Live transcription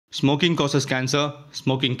Smoking causes cancer,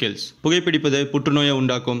 smoking kills. புகைப்பிடிப்பது புற்றுநோயை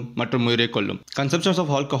உண்டாக்கும் மற்றும் உயிரை கொல்லும். Consumption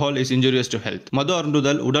of alcohol is injurious to health. மது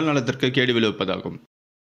அருந்துதல் உடல் நலத்திற்கு கேடு விளைவிப்பதாகும்.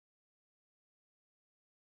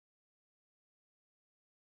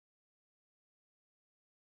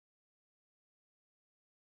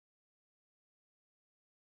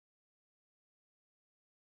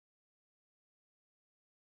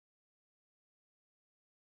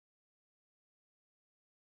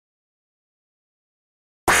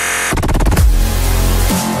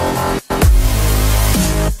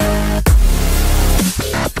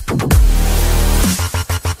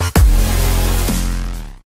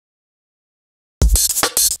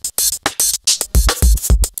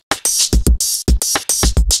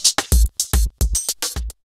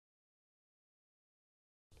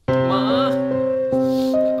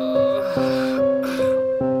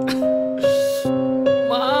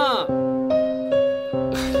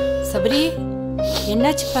 சபரி,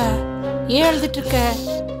 என்னாச்சுப்பா? ஏன் அழுதுட்டு இருக்க?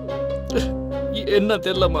 என்ன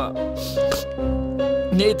தெரியலம்மா,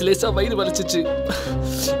 நேத்து லேசா வயிறு வலிச்சிச்சு,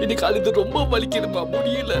 இன்னைக்கு அழுது ரொம்ப வலிக்குதுமா,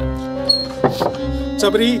 முடியல.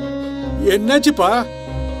 சபரி, என்னாச்சுப்பா?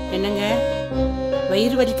 என்னங்க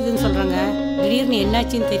வயிறு வலிக்குதுன்னு சொல்றாங்க, திடீர்னு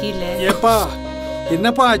என்னாச்சுன்னு தெரியல. ஏப்பா,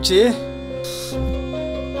 என்னப்பா ஆச்சு?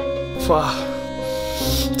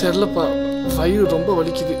 தெரியலப்பா, வயிறு ரொம்ப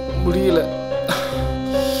வலிக்குது, முடியல.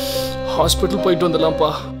 ஹாஸ்பிட்டல் போயிட்டு வந்துடலாம்ப்பா.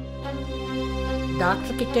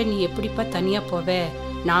 டாக்டர் கிட்ட நீ எப்படிப்பா தனியா போவே?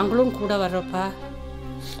 நாங்களும் கூட வர்றோப்பா.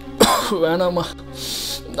 வேணாம்மா,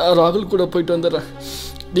 நான் ராகுல் கூட போயிட்டு வந்துடுறேன்.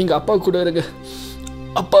 நீங்க அப்பா கூட இருங்க.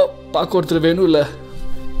 அப்பா பார்க்க ஒருத்தர் வேணும்ல.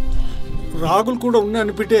 ராகுல் கூட ஒன்று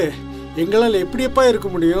அனுப்பிட்டு எங்களால் எப்படியப்பா இருக்க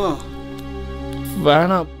முடியும்?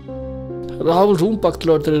 வேணாம், ராகுல் ரூம்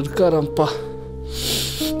பக்கத்தில் ஒருத்தர் இருக்காராம்ப்பா.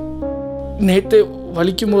 நேற்று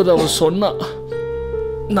வலிக்கும் போது அவன் சொன்னான்,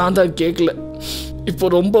 நான் தான் கேட்கல. இப்போ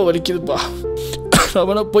ரொம்ப வலிக்குதுப்பா,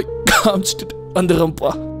 அவனை போய் காமிச்சிட்டு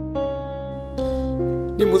வந்துடுறேன்ப்பா.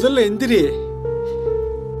 நீ முதல்ல எந்திரி,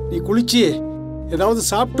 நீ குளிச்சு ஏதாவது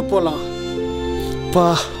சாப்பிட்டு போகலாம். பா,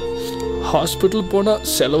 ஹாஸ்பிட்டல் போனால்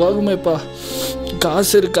செலவாகுமேப்பா,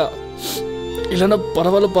 காசு இருக்கா? இல்லைன்னா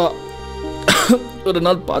பரவாயில்லப்பா, ஒரு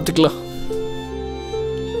நாள் பார்த்துக்கலாம்.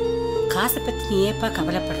 காசை பத்தி நீ ஏப்பா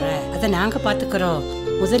கவலைப்படுற? அதை நாங்க பாத்துக்கிறோம்.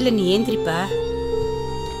 முதல்ல நீ ஏந்திரிப்பா.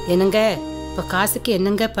 என்னங்க இப்ப காசுக்கு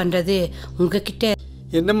என்னங்க பண்றது உங்ககிட்ட?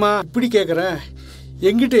 என்னம்மா இப்படி கேட்குற?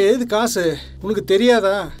 எங்கிட்ட ஏது காசு உனக்கு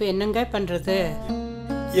தெரியாதா? இப்ப என்னங்க பண்றது?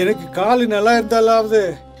 எனக்கு காலு நல்லா இருந்தாலாவது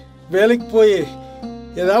வேலைக்கு போய்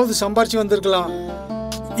ஏதாவது சம்பாரிச்சு வந்திருக்கலாம்.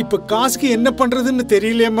 இப்ப காசுக்கு என்ன பண்றதுன்னு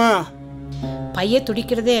தெரியலையம்மா. பைய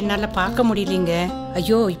துடிக்கிறதே என்னால பார்க்க முடியலீங்க.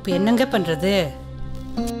 ஐயோ, இப்ப என்னங்க பண்றது?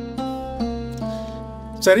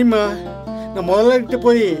 சரிம்மா, நான் முதல்ல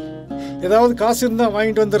போய் ஏதாவது காசு இருந்தா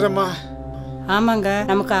வாங்கிட்டு வந்துடுறேம்மா. ஆமாங்க,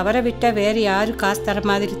 நமக்கு அவரை விட்டா வேற யாரும் காசு தர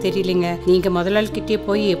மாதிரி தெரியலங்க. நீங்க முதலாளிகிட்டே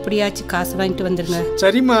போய் எப்படியாச்சும் காசு வாங்கிட்டு வந்துருங்க.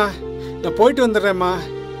 சரிம்மா, நான் போயிட்டு வந்துடுறேம்மா.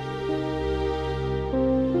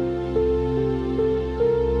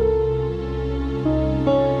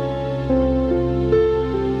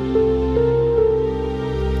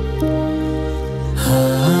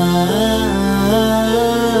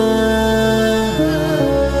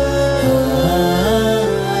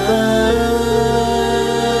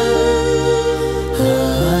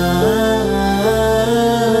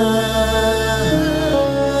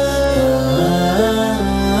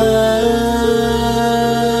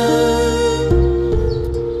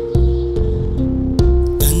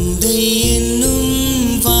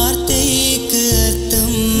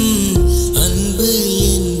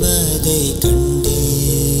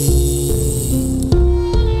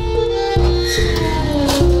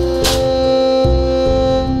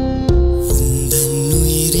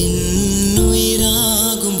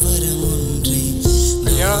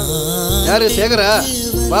 சேகரா,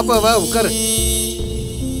 பாப்பா வா உட்காரு.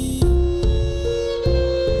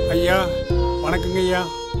 ஐயா வணக்கங்க ஐயா.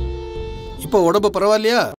 இப்போ உடம்பு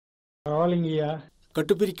பரவாயில்லையா? பரவாயில்லைங்க ஐயா.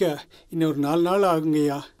 கட்டுப்பிரிக்க இன்னும் ஒரு 4 நாள் ஆகுங்க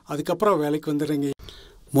ஐயா. அதுக்கப்புறம் வேலைக்கு வந்துடுறேங்க.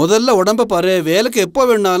 முதல்ல உடம்ப பாரு, வேலைக்கு எப்போ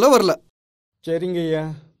வேணாலும் வரலாம். சரிங்க ஐயா.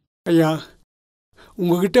 ஐயா,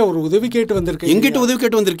 உங்ககிட்ட ஒரு உதவி கேட்டு வந்திருக்கேன். எங்கிட்ட உதவி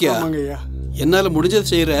கேட்டு வந்திருக்கியா? ஆமாங்க ஐயா. என்னால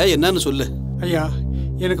முடிஞ்சது செய்யற, என்னன்னு சொல்லு. ஐயா,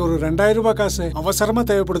 எனக்கு ஒரு 2000 ரூபாய் காசு அவசரமா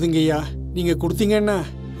தேவைப்படுதுங்க ஐயா. நீங்க கொடுத்தீங்கன்னா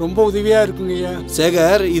ரொம்ப உதவியா இருக்குங்க ஐயா.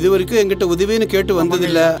 சேகர், இது வரைக்கும் என்கிட்ட உதவின்னு கேட்டு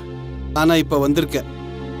வந்ததில்ல, ஆனா இப்ப வந்திருக்க.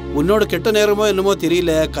 உன்னோட கெட்ட நேரமோ என்னமோ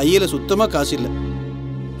தெரியல, கையில சுத்தமா காசு இல்லை.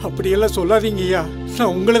 அப்படியெல்லாம் சொல்லாதீங்க ஐயா.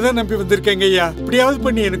 நான் உங்களை தான் நம்பி வந்திருக்கேங்க ஐயா. எப்படியாவது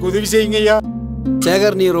பண்ணி எனக்கு உதவி செய்யுங்க ஐயா.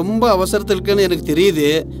 சேகர், நீ ரொம்ப அவசரத்தில் இருக்குன்னு எனக்கு தெரியுது,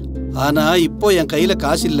 ஆனா இப்போ என் கையில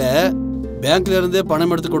காசு இல்லை. பேங்க்ல இருந்தே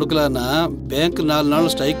பணம் எடுத்து கொடுக்கலான்னா பேங்க் 4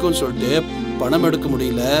 நாள் ஸ்ட்ரைக்குன்னு சொல்லிட்டு பணம் எடுக்க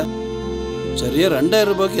முடியல. சரியா 2000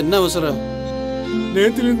 ரூபாய்க்கு என்ன அவசரம்?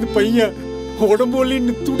 நேற்றுலேருந்து பையன் உடம்பு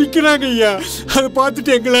வலின்னு துடிக்கிறாங்க ஐயா. அதை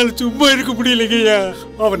பார்த்துட்டு எங்களால் சும்மா இருக்க முடியலைங்க ஐயா.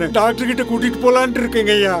 அவனை டாக்டர்கிட்ட கூட்டிகிட்டு போகலான்ட்டு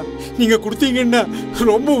இருக்கேங்க ஐயா. நீங்கள் கொடுத்தீங்கன்னா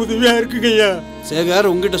ரொம்ப உதவியாக இருக்குங்க ஐயா. சேகர்,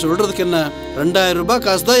 உங்ககிட்ட சொல்கிறதுக்கு என்ன, 2000 ரூபாய்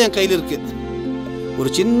காசு தான் என் கையில் இருக்கு. ஒரு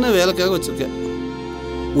சின்ன வேலைக்காக வச்சுருக்கேன்.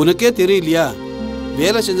 உனக்கே தெரியலையா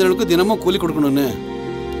வேலை செஞ்சவனுக்கு தினமும் கூலி கொடுக்கணும்னு?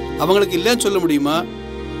 அவங்களுக்கு இல்லைன்னு சொல்ல முடியுமா?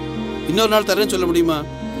 இன்னொரு நாள் தரேன்னு சொல்ல முடியுமா?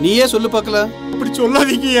 நீயே சொல்லு பார்க்கலாம். அப்படி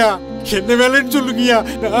சொல்லாதீங்கய்யா. என்ன வேலைன்னு சொல்லுங்கய்யா,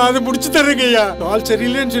 நான் அதை முடிச்சு தரேங்கய்யா. கால்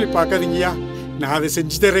சரியில்லைன்னு சொல்லி பார்க்காதீங்கய்யா, நான் அதை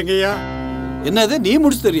செஞ்சு தரேங்கய்யா. என்னது நீ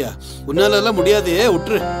முடிச்சு தரியா? உன்னால எல்லாம் முடியாதே,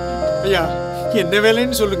 விட்டுரு. ஐயா என்ன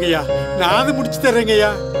வேலைன்னு சொல்லுங்கய்யா, நான் அதை முடிச்சு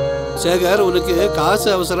தரேங்கய்யா. சேகர், உனக்கு காசு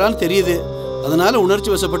அவசரம்னு தெரியுது, அதனால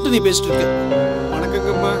உணர்ச்சி வசப்பட்டு நீ பேசிட்டு இருக்க.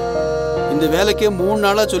 வணக்கங்கம்மா. இந்த வேலைக்கு 3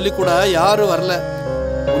 நாளா சொல்லி கூட யாரும் வரல.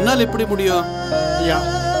 உன்னால் எப்படி முடியும்? ஐயா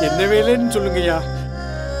என்ன வேலைன்னு சொல்லுங்கய்யா,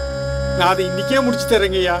 நான் அதை இன்னைக்கே முடிச்சு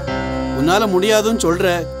தரேங்கய்யா. உன்னால முடியாதுன்னு சொல்ற,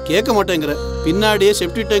 கேட்க மாட்டேங்கிற. பின்னாடியே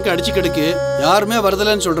செப்டி டேங்க் அடிச்சு கிடக்கு, யாருமே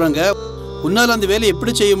வரதலன்னு சொல்றாங்க. உன்னால அந்த வேலையை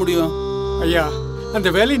எப்படி செய்ய முடியும்? ஐயா அந்த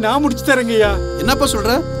வேலையை நான் முடிச்சு தரேங்கய்யா. என்னப்பா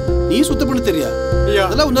சொல்ற? நீ சுத்தம் பண்ண தெரியா? ஐயா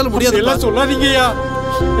அதெல்லாம் உன்னால முடியாது. எல்லாம் சொல்லாதீங்கய்யா.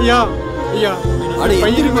 ஐயா ஐயா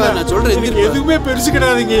நான் சொல்றேன், எதுவுமே பெருசு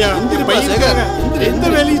கிடையாதுங்கய்யா. எந்த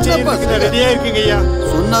வேலையும் செய்ய ரெடியா இருக்குங்கய்யா.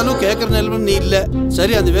 சொன்னாலும் கேட்கற நிலைமை நீ இல்ல.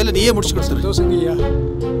 சரி, அந்த வேலை நீயே முடிச்சு கொடுத்துரு. தோசைங்கய்யா,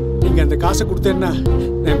 நீங்க அந்த காசை கொடுத்தேன்னா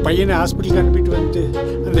என் பையனை ஹாஸ்பிட்டலுக்கு அனுப்பிட்டு வந்துட்டு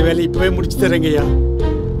அந்த வேலையை இப்பவே முடிச்சு தரேங்கய்யா.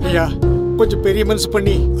 ஐயா கொஞ்சம் பெரிய மனசு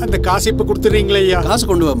பண்ணி அந்த காசை இப்ப கொடுத்துறீங்களா ஐயா? காசு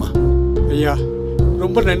கொண்டு வாமா. ஐயா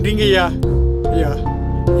ரொம்ப நன்றிங்க ஐயா. ஐயா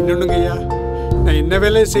இன்னொன்னுங்க ஐயா, நான் என்ன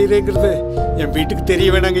வேலை செய்யறேங்கிறது என் வீட்டுக்கு தெரிய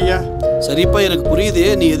வேணாங்க ஐயா. சரிப்பா, எனக்கு புரியுது,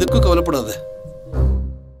 நீ எதுக்கும் கவலைப்படாத.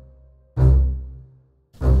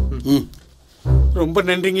 ரொம்ப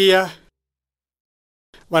நன்றிங்க ஐயா.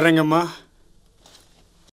 வரேங்கம்மா.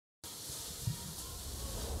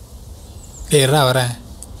 ஏறா வரேன்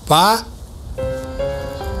பா.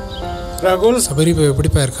 ராகுல், சபரி இப்போ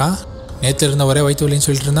எப்படிப்பா இருக்கான்? நேற்று இருந்த ஒரே வயிற்று வலின்னு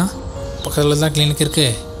சொல்லிட்டு இருந்தான். பக்கத்தில் தான் கிளினிக் இருக்கு,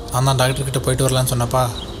 நான் தான் டாக்டர்கிட்ட போயிட்டு வரலான்னு சொன்னப்பா.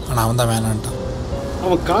 ஆனால் அவன் தான் வேணான்ட்டான்.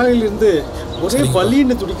 அவன் காலையிலேருந்து ஒரே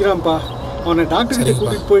வலின்னு துடிக்கிறான்ப்பா. அவனை டாக்டர்கிட்ட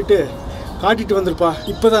கூட்டிகிட்டு போயிட்டு காட்டிட்டு வந்துருப்பா.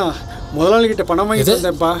 இப்போதான் முதலாளிகிட்ட பணம் வாங்கி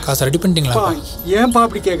தந்தேன்ப்பா. காசு ரெடி பண்ணிட்டீங்களா? ஏன்ப்பா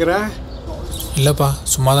அப்படி கேட்குற? இல்லைப்பா,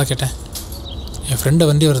 சும்மா தான் கேட்டேன். என் ஃப்ரெண்டு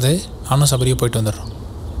வண்டி வருது, நானும் சபரியை போயிட்டு வந்துடுறோம்.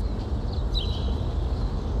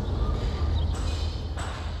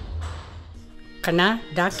 கண்ணா,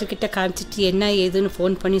 டாக்டர்கிட்ட காமிச்சிட்டு என்ன ஏதுன்னு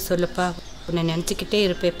ஃபோன் பண்ணி சொல்லுப்பா. உன்னை நினச்சிக்கிட்டே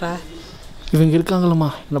இருப்பேப்பா. இவங்க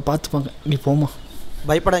இருக்காங்களம்மா, என்னை பார்த்துப்பாங்க, நீ போமா.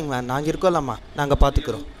 பயப்படாங்கம்மா, நாங்கள் இருக்கோம்லம்மா, நாங்கள்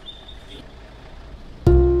பார்த்துக்குறோம்.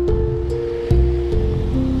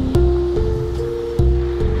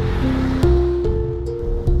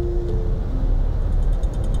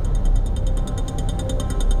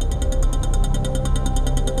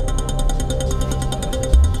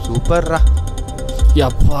 சூப்பர்ரா.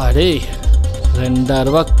 எப்பா டேய், 2000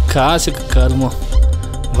 ரூபா காசுக்கு கருமம்.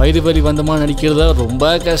 வயிறு வலி வந்தமா நடிக்கிறதா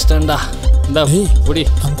ரொம்ப கஷ்டம்டா. இந்த புடி.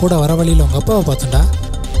 நான் கூட வர வழியில் உங்கள் அப்பாவை பார்த்தேன்டா.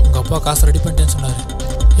 உங்கள் அப்பா காசு ரெடி பண்ணிட்டேன்னு சொன்னார்.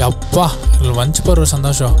 எப்பா இதில் வந்துச்சு பாரு ஒரு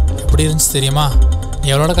சந்தோஷம். எப்படி இருந்துச்சு தெரியுமா? நீ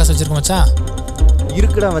எவ்வளோட காசு வச்சுருக்க மச்சான்?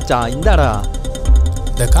 இருக்குடா மச்சான், இந்தாடா.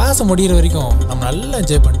 இந்த காசை முடிகிற வரைக்கும் நம்ம நல்லா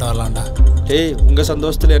என்ஜாய் பண்ணிட்டு வரலாம்டா. டேய், உங்கள்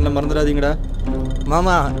சந்தோஷத்தில் என்ன மறந்துடாதீங்கடா.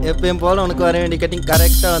 மாமா, எப்பயும் போல உனக்கு வர வேண்டிய கட்டிங்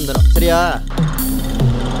கரெக்டாக வந்துடும், சரியா?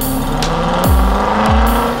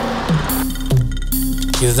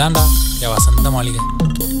 இதுதான்டா என் வசந்த மாளிகை.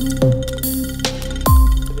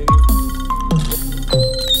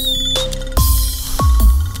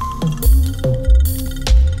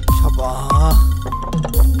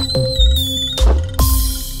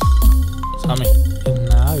 சாமி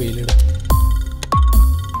என்ன வெயிலிடு.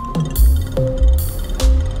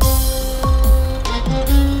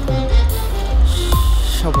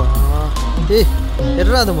 ஷபா, ஏய்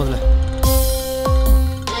எட்ராது முதல்ல.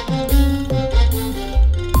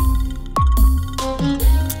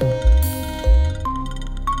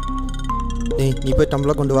 நீ போய்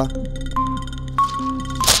டம்ளர் கொண்டு வா.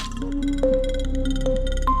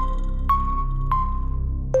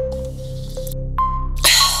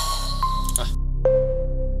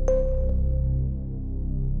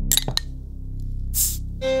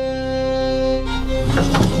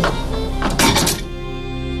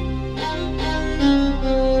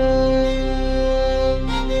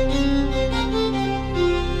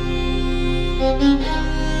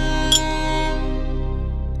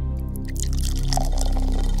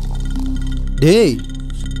 டேய்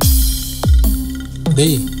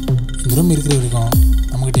டேய், இந்த ரூம் இருக்கிற வரைக்கும்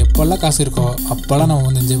நம்மக்கிட்ட எப்போல்லாம் காசு இருக்கோ அப்போல்லாம் நம்ம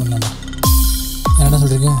வந்து என்ஜாய் பண்ணலாம்டா. என்ன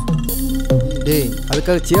சொல்கிறீங்க? டேய்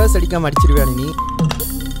அதுக்காக சேர்ஸ் அடிக்காமல் அடிச்சிருவியானே நீ?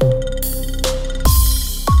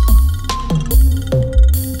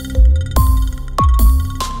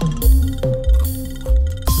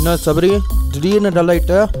 என்ன சபரி திடீர்னு டல்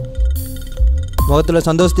ஆகிட்ட? முகத்தில்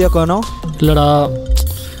சந்தோஷத்தையாக காணோம்? இல்லைடா,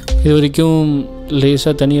 இது வரைக்கும்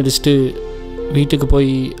லேசாக தண்ணி அடிச்சுட்டு வீட்டுக்கு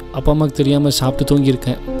போய் அப்பா அம்மாவுக்கு தெரியாமல் சாப்பிட்டு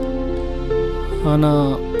தூங்கியிருக்கேன்.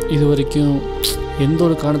 ஆனால் இது வரைக்கும் எந்த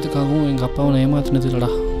ஒரு காரணத்துக்காகவும் எங்கள் அப்பாவை நான் ஏமாற்றினது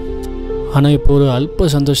இல்லைடா. ஆனால் இப்போ ஒரு அல்ப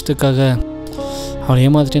சந்தோஷத்துக்காக அவனை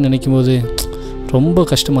ஏமாற்றிட்டேன்னு நினைக்கும் போது ரொம்ப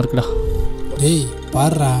கஷ்டமாக இருக்குடா. டேய்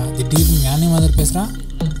பாடுறா, திடீர்னு ஞானி மாதிரி பேசுகிறான்.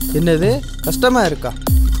 என்னது கஷ்டமாக இருக்கா?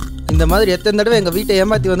 இந்த மாதிரி எத்தனை தடவை எங்கள் வீட்டை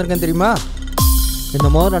ஏமாற்றி வந்திருக்கேன் தெரியுமா?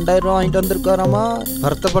 என்னமோ 2000 ரூபா வாங்கிட்டு வந்திருக்காராமா,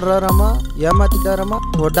 வருத்தப்படுறாராமா, ஏமாற்றிட்டாராமா.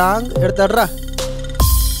 ஒடாங் எடுத்தாடுறா.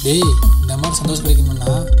 டேய் இந்த மாதிரி சந்தோஷம்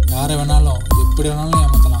கிடைக்கணும்னா யாரை வேணாலும் எப்படி வேணாலும்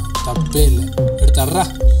ஏமாற்றலாம், தப்பே இல்லை. எடுத்தாடுறா.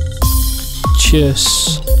 Cheers.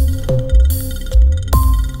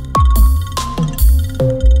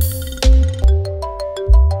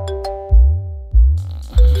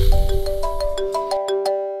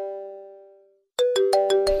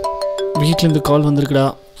 வீட்டிலேருந்து கால் வந்திருக்குடா,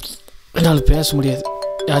 என்னால் பேச முடியாது.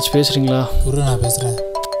 யாச்சும் பேசுகிறீங்களா? நான் பேசுகிறேன்.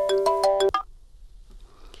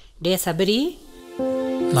 டே சபரி.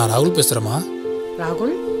 நான் ராகுல் பேசுகிறேம்மா.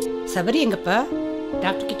 ராகுல், சபரி எங்கப்பா?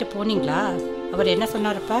 டாக்டர் கிட்ட போனீங்களா? அவர் என்ன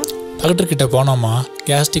சொன்னாரப்பா? டாக்டர்கிட்ட போனோம்மா,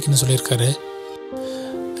 கேஸ்ட்ரிக்னு சொல்லியிருக்காரு.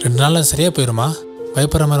 2 நாளில் சரியாக போயிடுமா,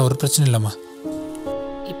 பயப்படுற மாதிரி ஒரு பிரச்சனை இல்லைம்மா.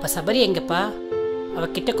 இப்போ சபரி எங்கப்பா?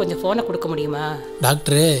 அவகிட்ட கொஞ்சம் ஃபோனை கொடுக்க முடியுமா?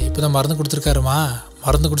 டாக்டரு இப்போ தான் மருந்து கொடுத்துருக்காருமா,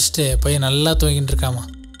 மருந்து குடிச்சிட்டு பையன் நல்லா தூங்கிட்டு இருக்காமா.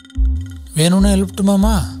 வேணும்னா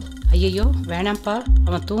எழுப்பிட்டுமாம்மா? ஐயோ வேணாம்ப்பா,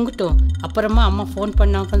 அவன் தூங்கட்டும், அப்புறமா அம்மா ஃபோன்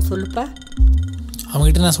பண்ணாங்கன்னு சொல்லுப்பா.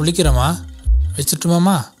 அவங்ககிட்ட நான் சொல்லிக்கிறேம்மா,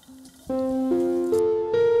 வச்சுட்டுமாம்மா?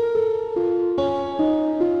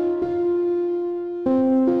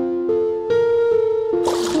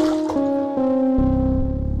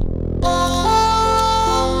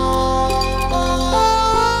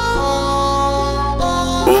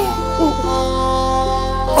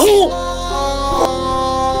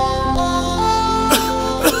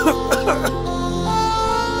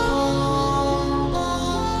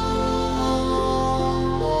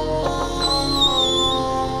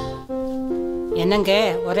 என்னங்க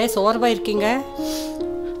ஒரே சோர்வா இருக்கீங்க?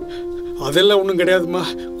 அதெல்லாம் ஒன்றும் கிடையாதுமா,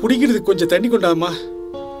 குடிக்கிறதுக்கு கொஞ்சம் தண்ணி கொண்டாதுமா.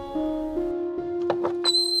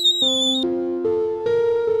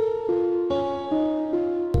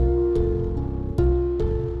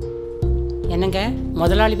 என்னங்க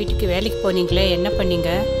முதலாளி வீட்டுக்கு வேலைக்கு போனீங்களே, என்ன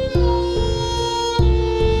பண்ணீங்க?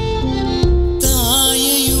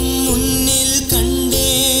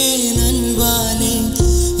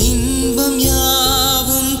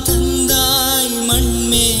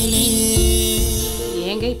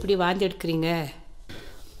 இப்படி வாந்தி எடுக்கிறீங்க?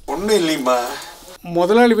 ஒன்றும் இல்லைம்மா,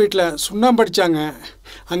 முதலாளி வீட்டில் சுண்ணாம்பு அடித்தாங்க.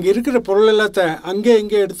 அங்கே இருக்கிற பொருள் எல்லாத்த அங்கே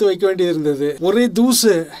இங்கே எடுத்து வைக்க வேண்டியது இருந்தது. ஒரே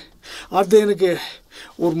தூசு. அது எனக்கு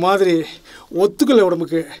ஒரு மாதிரி ஒத்துக்கலை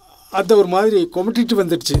உடம்புக்கு. அதை ஒரு மாதிரி கொமட்டிட்டு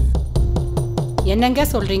வந்துடுச்சு. என்னங்க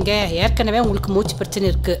சொல்கிறீங்க? ஏற்கனவே உங்களுக்கு மூச்சு பிரச்சனை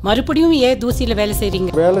இருக்குது, மறுபடியும் ஏன் தூசியில் வேலை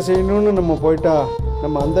செய்கிறீங்க? வேலை செய்யணும்னு நம்ம போயிட்டா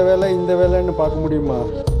நம்ம அந்த வேலை இந்த வேலைன்னு பார்க்க முடியுமா?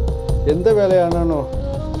 எந்த வேலையானாலும்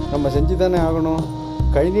நம்ம செஞ்சு தானே ஆகணும்.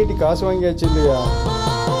 கை நீட்டி காசு வாங்கியாச்சு இல்லையா?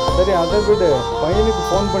 சரி அதை விடு, பையனுக்கு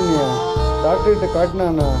ஃபோன் பண்ணியா? டாக்டர்கிட்ட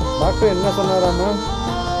காட்டினாண்ணா? டாக்டர் என்ன சொன்னாராம்மா?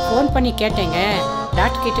 ஃபோன் பண்ணி கேட்டேங்க,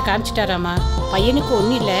 டாக்டர் கிட்ட காமிச்சிட்டாராம்மா. பையனுக்கு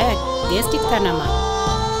ஒன்றும் இல்லை, கேஸ்ட்ரிக் தானாம்மா,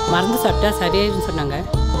 மருந்து சாப்பிட்டா சரியாயிருன்னு சொன்னாங்க.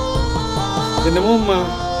 என்னமோம்மா,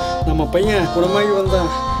 நம்ம பையன் குணமாகி வந்தா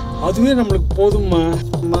அதுவே நம்மளுக்கு போதும்மா.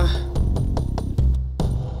 அம்மா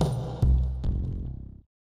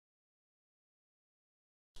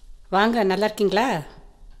வாங்க, நல்லா இருக்கீங்களா?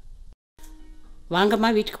 வாங்கம்மா,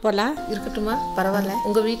 வீட்டுக்கு போகலாம். இருக்கட்டுமா, பரவாயில்ல.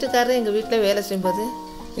 உங்கள் வீட்டுக்காரர் எங்கள் வீட்டில் வேலை செய்யும்போது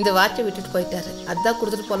இந்த வாட்சை விட்டுட்டு போயிட்டாரு, அதான்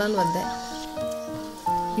கொடுத்துட்டு போகலான்னு வந்தேன்.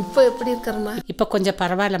 இப்போ எப்படி இருக்காருமா? இப்போ கொஞ்சம்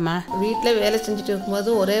பரவாயில்லம்மா. வீட்டில் வேலை செஞ்சுட்டு இருக்கும்போது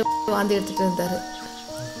ஒரே வாந்தி எடுத்துகிட்டு இருந்தார்,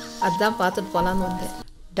 அதான் பார்த்துட்டு போகலான்னு வந்தேன்.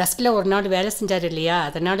 டஸ்ட்டில் ஒரு நாள் வேலை செஞ்சார் இல்லையா,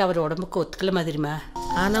 அதனால் அவர் உடம்புக்கு ஒத்துக்கல மாதிரிமா.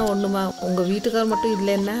 ஆனால் ஒன்றுமா, உங்கள் வீட்டுக்காரர் மட்டும்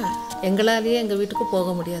இல்லைன்னா எங்களாலேயே எங்கள் வீட்டுக்கு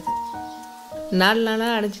போக முடியாது. 4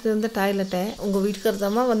 நாளாக அடைச்சிட்டு இருந்த டாய்லெட்டை உங்கள் வீட்டுக்காரர்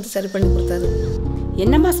தாம்மா வந்து சரி பண்ணி கொடுத்தாரு.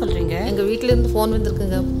 என்னம்மா சொல்கிறீங்க? எங்கள் வீட்டிலேருந்து ஃபோன்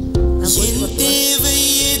வந்திருக்குங்க.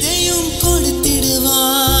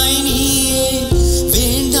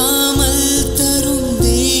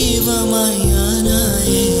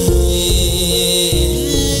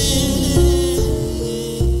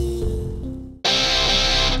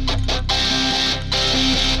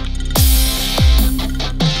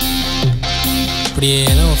 இப்படியே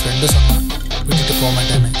தான் உன் ஃப்ரெண்டு சொன்னான், விட்டுட்டு போக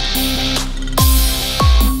மாட்டேன்னு.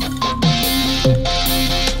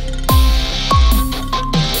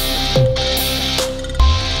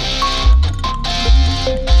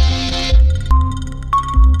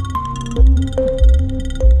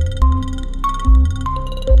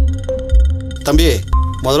 தம்பி,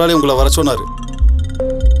 முதலாளி உங்களை வர சொன்னார்.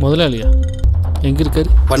 முதலாளியா? எங்கே இருக்காரு?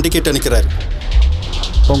 வண்டி கேட்டு நிற்கிறாரு.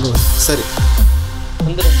 போங்க. சரி.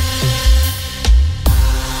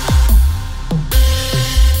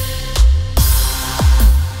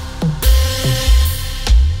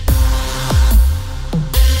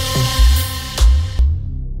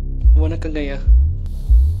 வணக்கங்க ஐயா.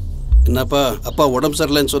 என்னப்பா, அப்பா உடம்பு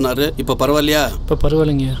சரியில்லைன்னு சொன்னார். இப்போ பரவாயில்லையா? இப்போ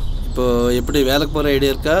பரவாயில்லைங்க. இப்போ எப்படி வேலைக்கு போகிற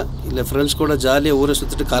ஐடியா இருக்கா, இல்லை ஃப்ரெண்ட்ஸ் கூட ஜாலியாக ஊரை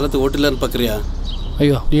சுற்றிட்டு காலத்தை ஓட்டலான்னு பார்க்குறியா?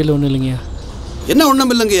 ஐயோ அப்படியெல்லாம் ஒன்றும் இல்லைங்க. என்ன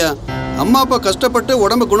ஒன்றும் இல்லைங்கய்யா, அம்மா அப்பா கஷ்டப்பட்டு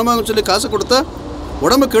உடம்பு குணமாகன்னு சொல்லி காசு கொடுத்தா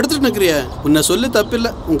உடம்புக்கு எடுத்துட்டு நிற்கிறியா? உன்னை சொல்லி தப்பு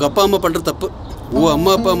இல்லை, உங்கள் அப்பா அம்மா பண்ணுற தப்பு.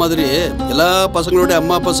 அம்மா அப்பா மாதிரி எல்லா பசங்களோட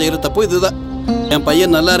அம்மா அப்பா செய்கிற தப்பு இதுதான். என்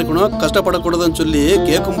பையன் நல்லா இருக்கணும், கஷ்டப்படக்கூடாதுன்னு சொல்லி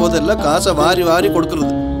கேட்கும் போதெல்லாம் காசை வாரி வாரி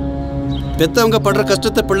கொடுக்குறது. பெற்றவங்க படுற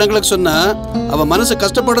கஷ்டத்தை பிள்ளைங்களுக்கு சொன்னா அவன் மனசு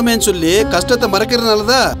கஷ்டப்படுமேன்னு சொல்லி கஷ்டத்தை மறைக்கிறதுனால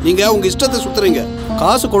தான் நீங்க உங்க இஷ்டத்தை சுத்துறீங்க.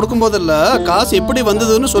 காசு கொடுக்கும் போதெல்லாம் காசு எப்படி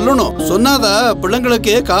வந்ததுன்னு சொல்லணும். சொன்னாதான்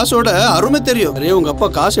பிள்ளைங்களுக்கு காசோட அருமை தெரியும். அரே, உங்க அப்பா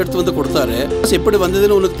காசு எடுத்து வந்து கொடுத்தாரு, காசு எப்படி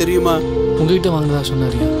வந்ததுன்னு உனக்கு தெரியுமா? உங்ககிட்ட வாங்கினதா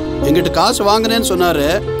சொன்னாரு. எங்கிட்ட காசு வாங்கினேன்னு சொன்னாரு.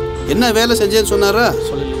 என்ன வேலை செஞ்சேன்னு சொன்னாரா?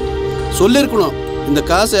 சொல்லியிருக்கணும். இந்த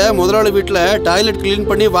காசை முதலாளி வீட்டில் டாய்லெட்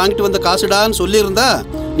கிளீன் பண்ணி வாங்கிட்டு வந்த காசுடான்னு சொல்லியிருந்தா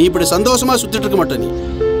நீ இப்படி சந்தோஷமா சுத்திட்டு இருக்க மாட்ட. நீ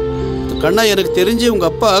கண்ணா, எனக்கு தெரிஞ்சு உங்க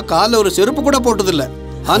அப்பா காலில் ஒரு செருப்பு கூட போட்டதில்லை.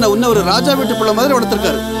 ஆனா இன்னும் ஒரு ராஜா வீட்டு பிள்ளை மாதிரி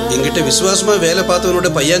வளர்த்துருக்காரு. எங்கிட்ட விசுவாசமா வேலை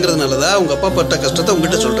பார்த்தவனோட பையங்கிறதுனாலதான் உங்க அப்பா பட்ட கஷ்டத்தை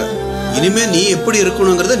உங்ககிட்ட சொல்றேன். இனிமே நீ எப்படி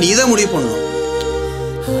இருக்கணுங்கிறத நீ தான் முடிவு பண்ணணும்.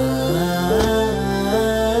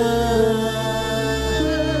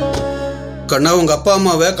 கண்ணா, உங்க அப்பா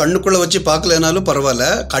அம்மாவை கண்ணுக்குள்ள வச்சு பார்க்கலனாலும்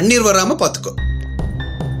பரவாயில்ல, கண்ணீர் வராம பாத்துக்கோ.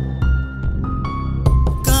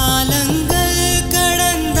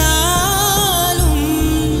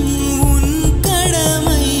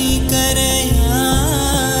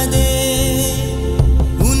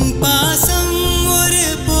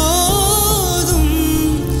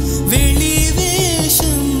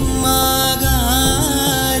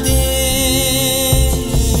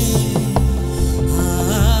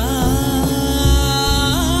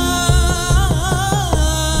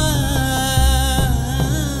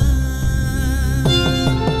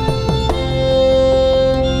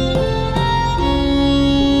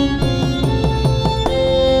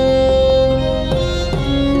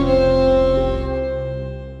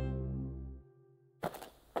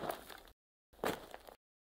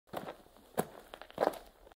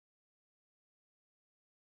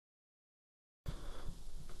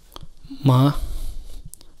 மா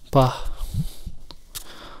பா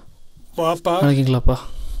பாப்பா இருக்கீங்களாப்பா?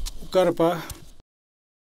 உட்காரப்பா.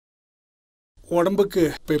 உடம்புக்கு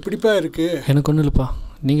இப்போ எப்படிப்பா இருக்கு? எனக்கு ஒன்றும் இல்லைப்பா.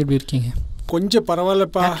 நீங்கள் எப்படி இருக்கீங்க? கொஞ்சம்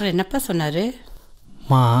பரவாயில்லப்பா. என்னப்பா சொன்னார்?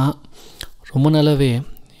 மா, ரொம்ப நாளாவே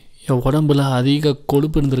என் உடம்புல அதிக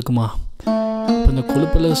கொழுப்பு இருந்திருக்குமா. இப்போ இந்த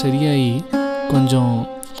கொழுப்பெல்லாம் சரியாகி கொஞ்சம்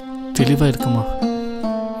தெளிவாக இருக்குமா.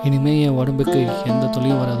 இனிமேல் என் உடம்புக்கு எந்த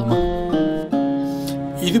தொல்லையும் வராதுமா.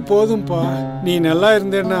 இது போதும்பா. நீ நல்லா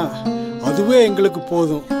இருந்தேன்னா அதுவே எங்களுக்கு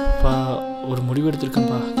போதும். பா, ஒரு முடிவு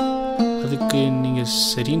எடுத்திருக்கேன்ப்பா. அதுக்கு நீங்கள்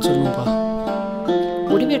சரின்னு சொல்லுங்கப்பா.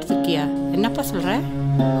 முடிவு எடுத்திருக்கியா? என்னப்பா சொல்கிற?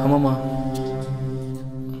 ஆமாம்மா,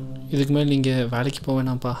 இதுக்கு மேலே நீங்கள் வேலைக்கு போக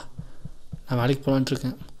வேணாம்ப்பா. நான் வேலைக்கு போகலான்ட்டு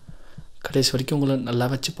இருக்கேன். கடைசி வரைக்கும் உங்களை நல்லா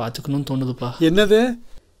வச்சு பார்த்துக்கணும்னு தோணுதுப்பா. என்னது,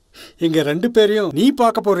 எங்கள் 2 பேரையும் நீ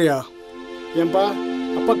பார்க்க போறியா? ஏன்பா,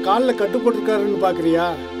 அப்பா காலில் கட்டு போட்டிருக்காருன்னு பார்க்குறியா?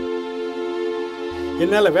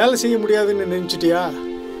 என்னால் வேலை செய்ய முடியாதுன்னு நினச்சிட்டியா?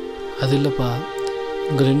 அது இல்லைப்பா,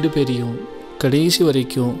 உங்கள் 2 பேரையும் கடைசி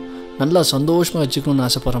வரைக்கும் நல்லா சந்தோஷமாக வச்சுக்கணும்னு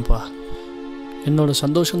ஆசைப்பட்றேன்ப்பா. என்னோடய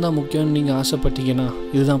சந்தோஷம்தான் முக்கியம்னு நீங்கள் ஆசைப்பட்டீங்கன்னா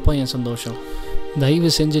இதுதான்ப்பா என் சந்தோஷம்.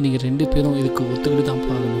 தயவு செஞ்சு நீங்கள் 2 பேரும் இதுக்கு ஒத்துக்கிட்டு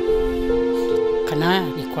தான்ப்பா ஆகணும். கண்ணா,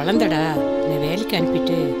 நீ குழந்தடா, நீ வேலைக்கு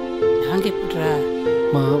அனுப்பிட்டு நாங்கள் எப்படிறா?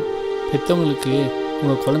 மா, பெற்றவங்களுக்கு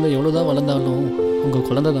உங்கள் குழந்தை எவ்வளோதான் வளர்ந்தாலும் உங்கள்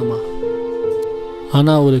குழந்தைதாம்மா.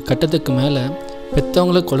 ஆனால் ஒரு கட்டத்துக்கு மேலே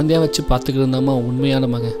பெற்றவங்கள குழந்தையாக வச்சு பார்த்துக்கிட்டு உண்மையான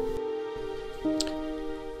மகன்.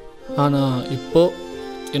 ஆனால் இப்போது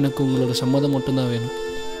எனக்கு உங்களோட சம்மதம் மட்டும்தான் வேணும்.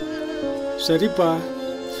 சரிப்பா,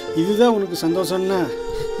 இதுதான் உனக்கு சந்தோஷம்னா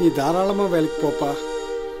நீ தாராளமாக வேலைக்கு போப்பா.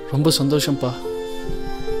 ரொம்ப சந்தோஷம்ப்பா.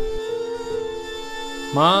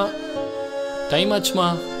 மா, டைம் ஆச்சுமா.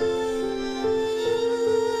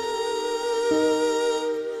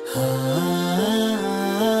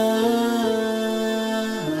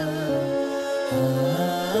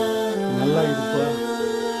 நல்லா இருப்பா,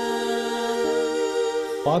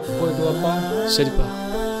 பார்த்து போயிட்டு வாப்பா. சரிப்பா,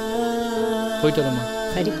 போயிட்டு வரேம்மா.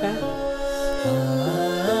 சரிப்பா.